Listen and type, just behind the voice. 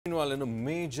Meanwhile, in a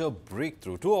major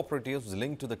breakthrough, two operatives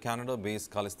linked to the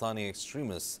Canada-based Khalistani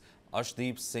extremists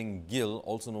Arshdeep Singh Gill,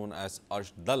 also known as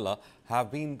Arsh Dalla, have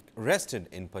been arrested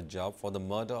in Punjab for the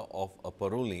murder of a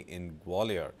parolee in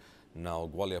Gwalior. Now,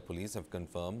 Gwalior Police have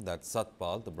confirmed that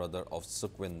Satpal, the brother of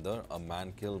Sukhvinder, a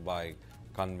man killed by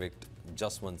convict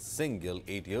Jaswant Singh Gill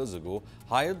 8 years ago,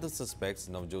 hired the suspects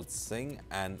Navjot Singh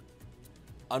and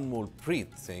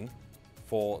Anmolpreet Singh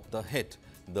for the hit.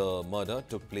 The murder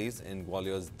took place in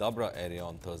Gwalior's Dabra area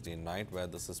on Thursday night, where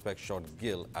the suspect shot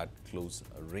Gill at close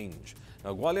range.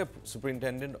 Now, Gwalior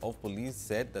Superintendent of Police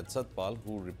said that Satpal,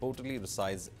 who reportedly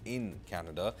resides in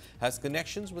Canada, has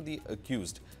connections with the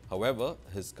accused. However,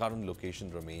 his current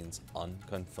location remains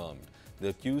unconfirmed. The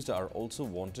accused are also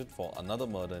wanted for another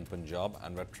murder in Punjab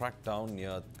and were tracked down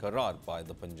near Karar by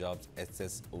the Punjab's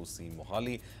SSOC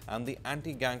Mohali and the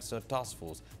Anti-Gangster Task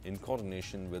Force in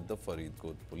coordination with the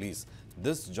Faridkot Police.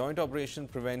 This joint operation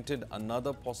prevented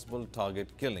another possible target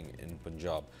killing in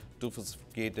Punjab. Two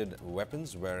sophisticated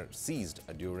weapons were seized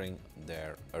during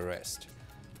their arrest.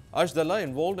 Arsh Dalla,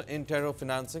 involved in terror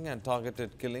financing and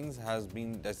targeted killings, has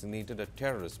been designated a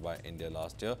terrorist by India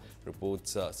last year.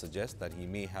 Reports suggest that he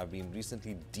may have been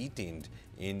recently detained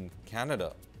in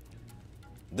Canada.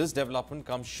 This development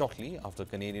comes shortly after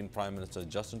Canadian Prime Minister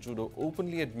Justin Trudeau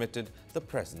openly admitted the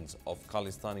presence of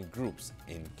Khalistani groups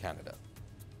in Canada.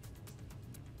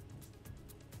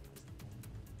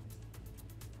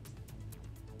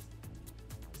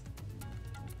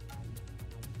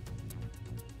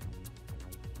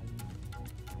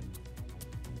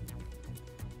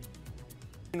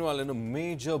 Meanwhile, in a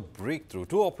major breakthrough,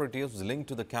 two operatives linked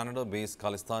to the Canada-based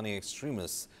Khalistani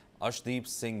extremists Arshdeep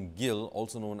Singh Gill,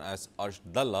 also known as Arsh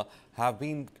Dalla, have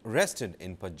been arrested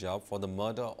in Punjab for the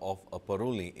murder of a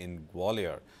parolee in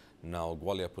Gwalior. Now,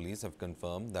 Gwalior Police have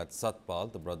confirmed that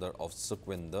Satpal, the brother of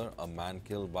Sukhvinder, a man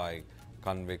killed by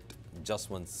convict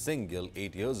Jaswant Singh Gill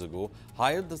 8 years ago,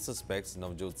 hired the suspects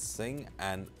Navjot Singh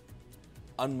and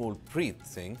Anmolpreet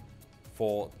Singh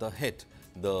for the hit.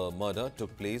 The murder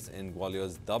took place in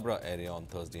Gwalior's Dabra area on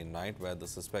Thursday night, where the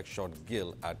suspect shot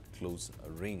Gill at close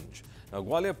range. Now,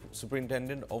 Gwalior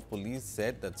Superintendent of Police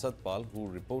said that Satpal,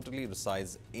 who reportedly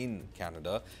resides in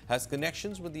Canada, has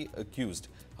connections with the accused.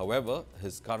 However,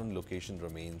 his current location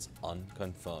remains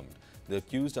unconfirmed. The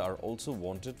accused are also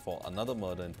wanted for another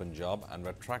murder in Punjab and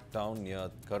were tracked down near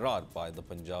Karar by the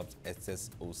Punjab's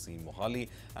SSOC Mohali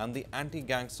and the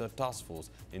Anti-Gangster Task Force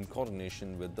in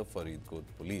coordination with the Faridkot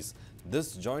Police.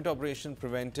 This joint operation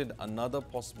prevented another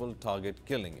possible target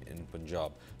killing in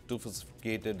Punjab. Two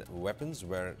sophisticated weapons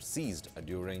were seized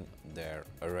during their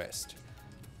arrest.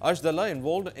 Arsh Dalla,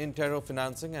 involved in terror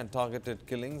financing and targeted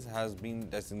killings, has been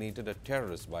designated a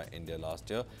terrorist by India last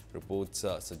year. Reports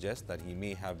suggest that he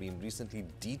may have been recently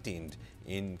detained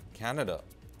in Canada.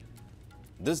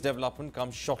 This development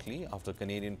comes shortly after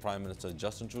Canadian Prime Minister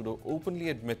Justin Trudeau openly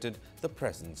admitted the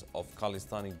presence of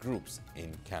Khalistani groups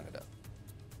in Canada.